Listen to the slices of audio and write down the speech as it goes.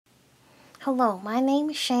Hello, my name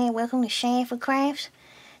is Shan. Welcome to Shan for Crafts.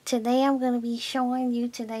 Today I'm going to be showing you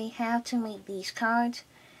how to make these cards.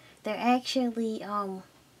 They're actually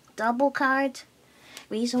double cards.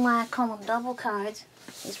 Reason why I call them double cards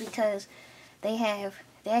is because they're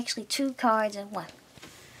actually two cards in one.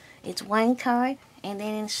 It's one card and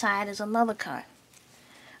then inside is another card.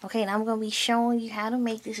 Okay, and I'm going to be showing you how to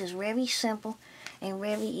make this. It's very simple and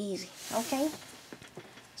very easy. Okay,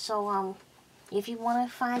 so if you want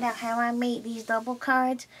to find out how I made these double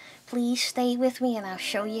cards, please stay with me and I'll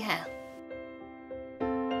show you how.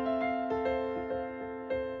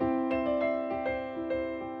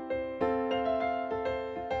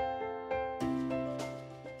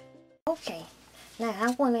 Okay, now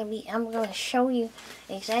I'm going to show you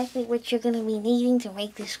exactly what you're going to be needing to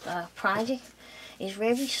make this project. It's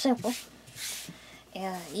very simple,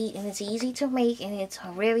 and it's easy to make, and it's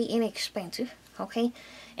very inexpensive. Okay,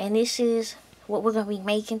 and this is what we're going to be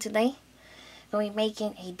making today. We're going to be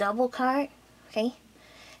making a double card. Okay,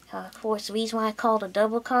 of course, the reason why I call it a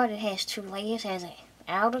double card, it has two layers. It has an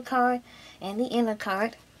outer card and the inner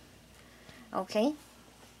card. Okay.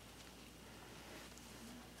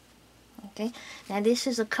 Okay, now this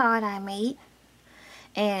is a card I made,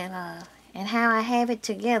 and how I have it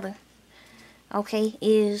together, okay,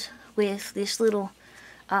 is with this little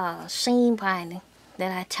seam binding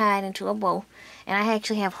that I tied into a bow, and I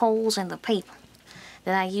actually have holes in the paper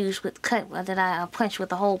that I use with that I punch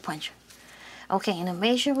with a hole puncher. Okay, and the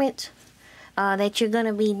measurements that you're going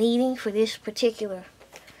to be needing for this particular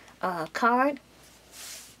card,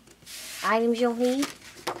 items you'll need.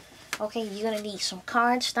 Okay, you're going to need some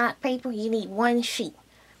cardstock paper. You need one sheet.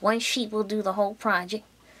 One sheet will do the whole project.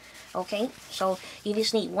 Okay, so you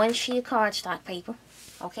just need one sheet of cardstock paper.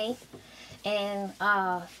 Okay, and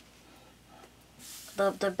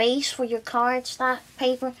the base for your cardstock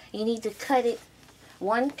paper, you need to cut it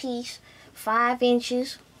one piece, 5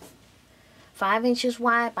 inches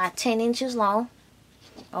wide by 10 inches long.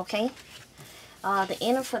 Okay, for the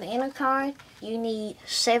inner card, you need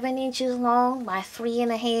 7 inches long by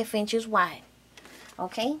 3.5 inches wide.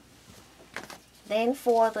 Okay, then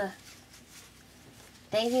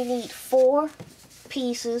you need 4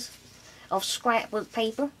 pieces of scrapbook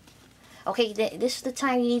paper. Okay, this is the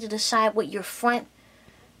time you need to decide what your front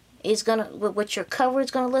is what your cover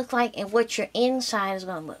is gonna look like and what your inside is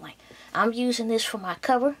gonna look like. I'm using this for my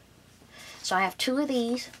cover, so I have 2 of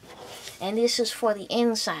these, and this is for the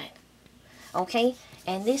inside. Okay,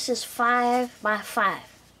 and this is 5 by 5.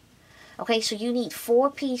 Okay, so you need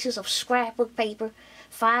 4 pieces of scrapbook paper,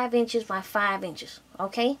 5 inches by 5 inches.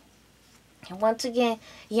 Okay, and once again,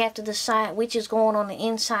 you have to decide which is going on the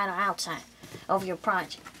inside or outside of your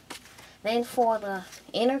project. Then for the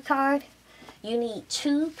inner card, you need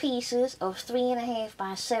 2 pieces of 3.5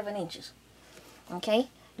 by 7 inches. Okay,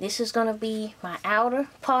 this is going to be my outer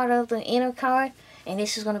part of the inner card, and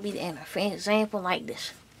this is going to be the inner. For example, like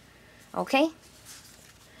this. Okay,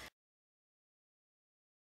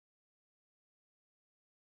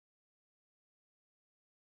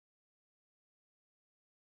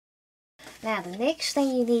 now the next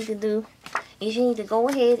thing you need to do is you need to go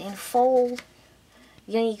ahead and fold.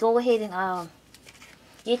 You need to go ahead and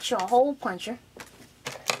get your hole puncher,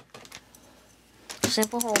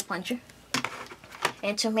 simple hole puncher,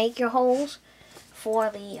 and to make your holes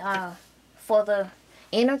for the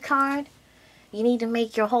inner card, you need to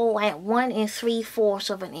make your hole at 1 3/4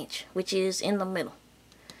 of an inch, which is in the middle.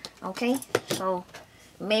 Okay, so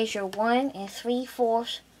measure 1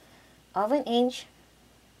 3/4 of an inch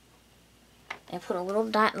and put a little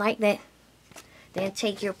dot like that. Then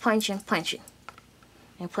take your punch and punch it,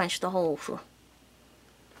 and punch the hole through.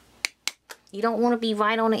 You don't want to be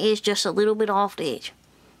right on the edge, just a little bit off the edge.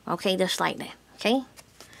 Okay, just like that. Okay,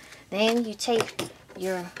 then you take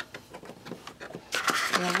your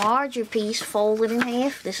larger piece, fold it in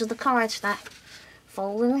half. This is the cardstock.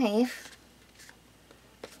 Fold it in half.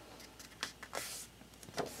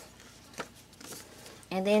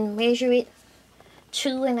 And then measure it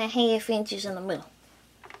 2.5 inches in the middle.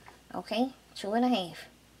 Okay, 2.5.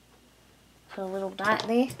 Put a little dot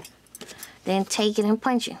there. Then take it and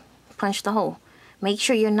punch it. Punch the hole. Make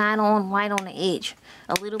sure you're not right on the edge.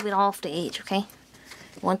 A little bit off the edge, okay?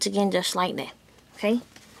 Once again, just like that. Okay?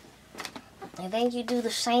 And then you do the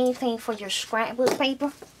same thing for your scrapbook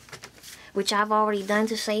paper, which I've already done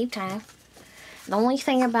to save time. The only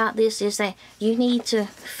thing about this is that you need to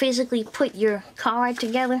physically put your card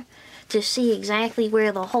together to see exactly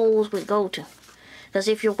where the holes would go to. Because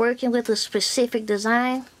if you're working with a specific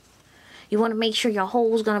design, you want to make sure your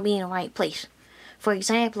hole is going to be in the right place. For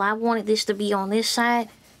example, I wanted this to be on this side,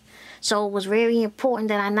 So it was very important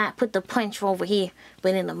that I not put the punch over here,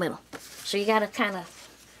 but in the middle. So you gotta kind of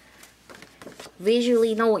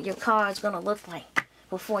visually know what your card's gonna look like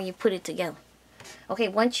before you put it together. Okay,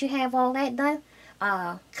 once you have all that done,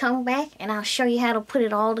 come back and I'll show you how to put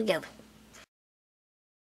it all together.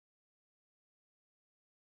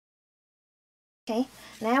 Okay,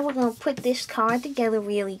 now we're gonna put this card together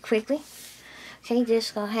really quickly. Okay,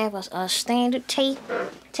 just gonna have a standard tape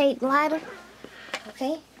glider.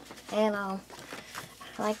 Okay, and I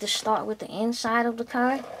like to start with the inside of the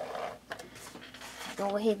card.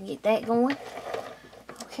 Go ahead and get that going.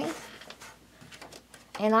 Okay,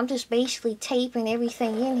 and I'm just basically taping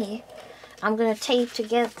everything in here. I'm gonna tape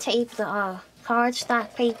the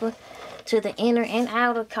cardstock paper to the inner and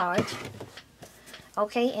outer cards.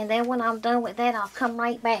 Okay, and then when I'm done with that, I'll come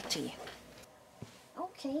right back to you.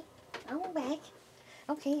 Okay, I'm back.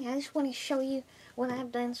 Okay, I just want to show you what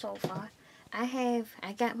I've done so far. I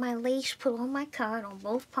got my lace put on my card on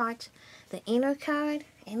both parts, the inner card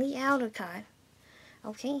and the outer card.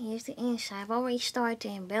 Okay, here's the inside. I've already started to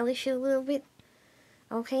embellish it a little bit.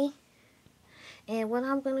 Okay, and what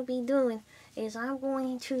I'm going to be doing is I'm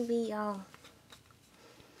going to be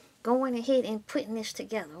going ahead and putting this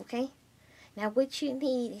together. Okay, now what you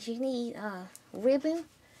need is ribbon,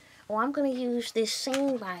 or I'm going to use this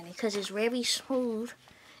seam binding because it's very smooth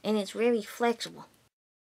and it's very flexible.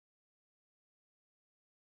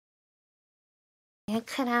 And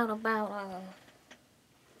cut out about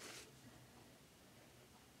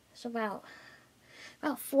it's about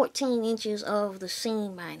 14 inches of the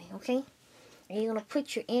seam binding. Okay, and you're gonna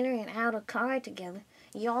put your inner and outer card together.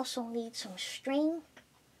 You also need some string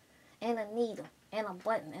and a needle and a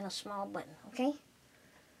button and a small button. Okay.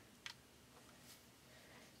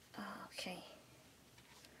 Okay.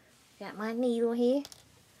 Got my needle here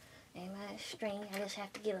and my string. I just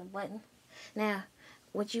have to get a button. Now,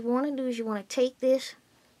 what you want to do is you want to take this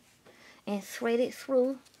and thread it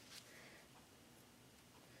through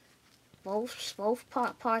both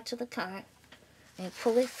parts of the card and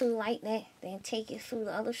pull it through like that. Then take it through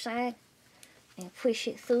the other side and push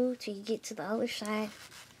it through till you get to the other side,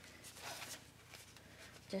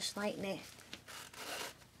 just like that.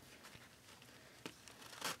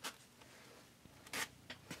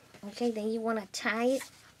 Okay, then you want to tie it.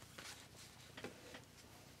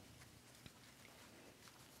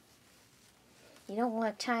 You don't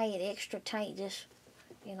want to tie it extra tight, just,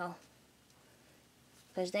 you know,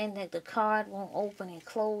 because then the card won't open and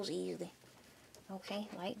close easily. Okay,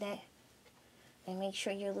 like that. And make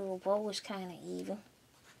sure your little bow is kind of even.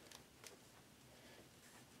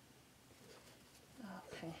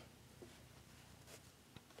 Okay.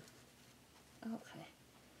 Okay,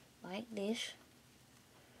 like this.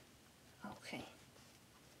 Okay.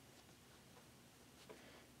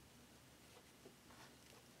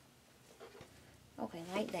 Okay,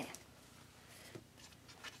 like that.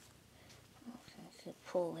 Okay, I could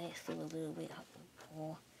pull that through a little bit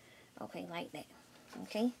more. Okay, like that.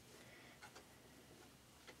 Okay.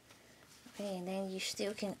 Okay, and then you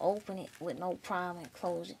still can open it with no problem and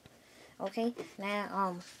close it. Okay,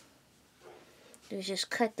 now you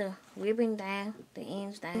just cut the ribbon down, the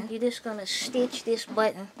ends down. You're just gonna stitch this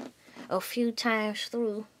button a few times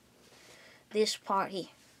through this part here,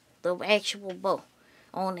 the actual bow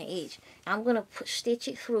on the edge. I'm gonna stitch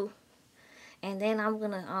it through, and then I'm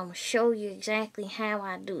gonna show you exactly how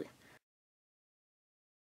I do it.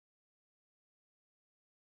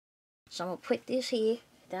 So I'm gonna put this here.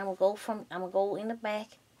 Then I'm gonna go in the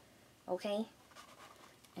back, okay?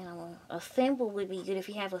 And a thimble would be good if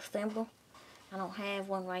you have a thimble. I don't have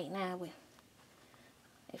one right now, but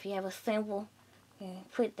if you have a thimble, you can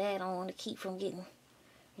put that on to keep from getting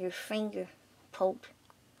your finger poked.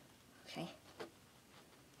 Okay.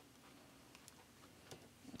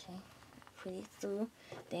 Okay. Put it through.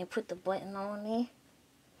 Then put the button on there.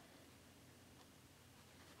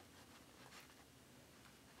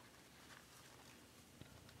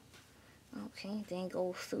 Okay, then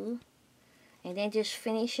go through. And then just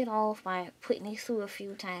finish it off by putting it through a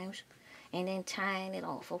few times and then tying it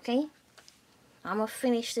off, okay? I'm going to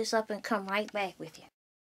finish this up and come right back with you.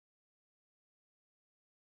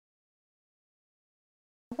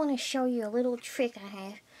 I want to show you a little trick I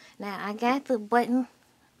have. Now, I got the button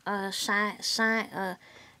sewed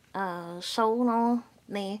on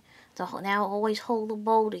there to now always hold the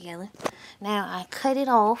bow together. Now, I cut it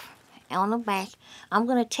off on the back. I'm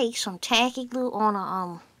going to take some tacky glue on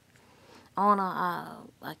a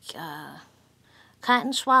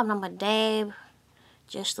cotton swab, and I'm going to dab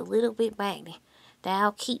just a little bit back there.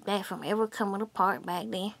 That'll keep that from ever coming apart back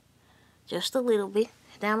there. Just a little bit.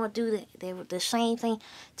 Now I'm going to do the same thing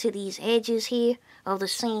to these edges here of the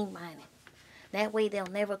seam binding. That way they'll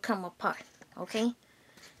never come apart, okay?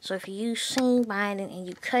 So if you use seam binding and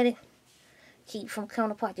you cut it, keep from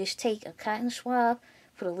coming apart, just take a cotton swab,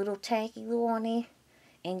 put a little tacky glue on there,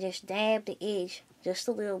 and just dab the edge just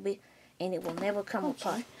a little bit, and it will never come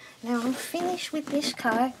apart. Now I'm finished with this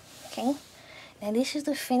card, okay? Now this is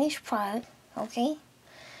the finished product, okay?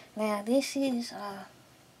 Now this is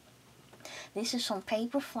some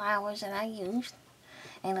paper flowers that I used,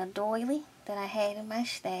 and a doily that I had in my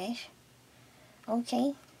stash,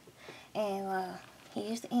 okay? And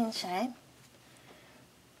here's the inside.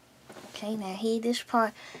 Okay, now here this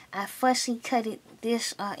part, I fussy cutted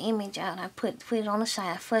this image out. I put it on the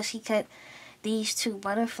side. I fussy cut these two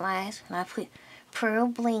butterflies, and I put pearl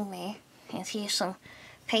bling there. And here's some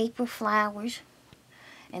paper flowers,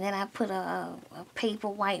 and then I put a paper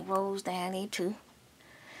white rose down there too.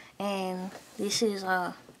 And this is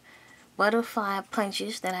butterfly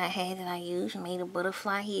punches that I had that I used. Made a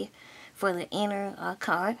butterfly here for the inner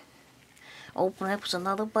card. Open up, there's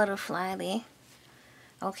another butterfly there.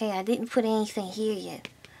 Okay, I didn't put anything here yet.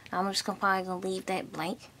 I'm just probably going to leave that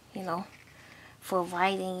blank, you know, for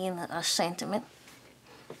writing in a sentiment.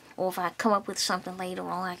 Or if I come up with something later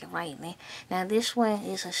on, I can write in there. Now this one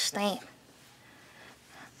is a stamp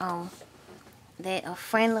that a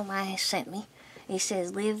friend of mine has sent me. It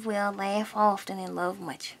says, live well, laugh often, and love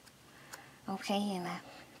much. Okay, and I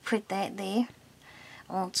put that there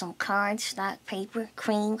on some cardstock paper,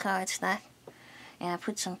 cream cardstock. And I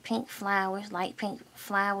put some pink flowers, light pink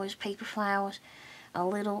flowers, paper flowers, a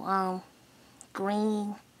little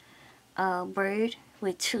green bird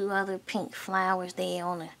with two other pink flowers there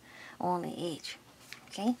on the edge.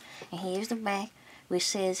 Okay, and here's the back, which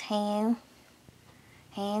says hand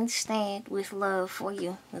stamped with love for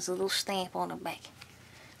you. There's a little stamp on the back.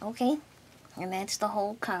 Okay, and that's the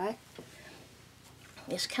whole card.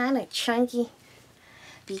 It's kind of chunky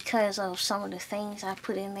because of some of the things I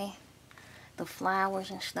put in there. The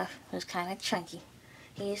flowers and stuff was kind of chunky.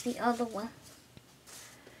 Here's the other one.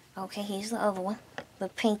 Okay, here's the other one. The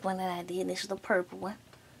pink one that I did. This is the purple one.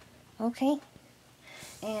 Okay.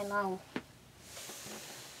 And,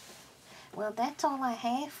 well, that's all I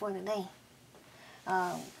have for today.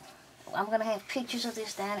 I'm going to have pictures of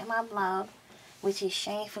this down at my blog, which is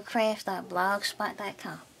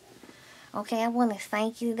shaneforcrafts.blogspot.com. Okay, I want to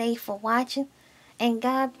thank you today for watching, and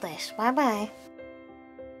God bless. Bye-bye.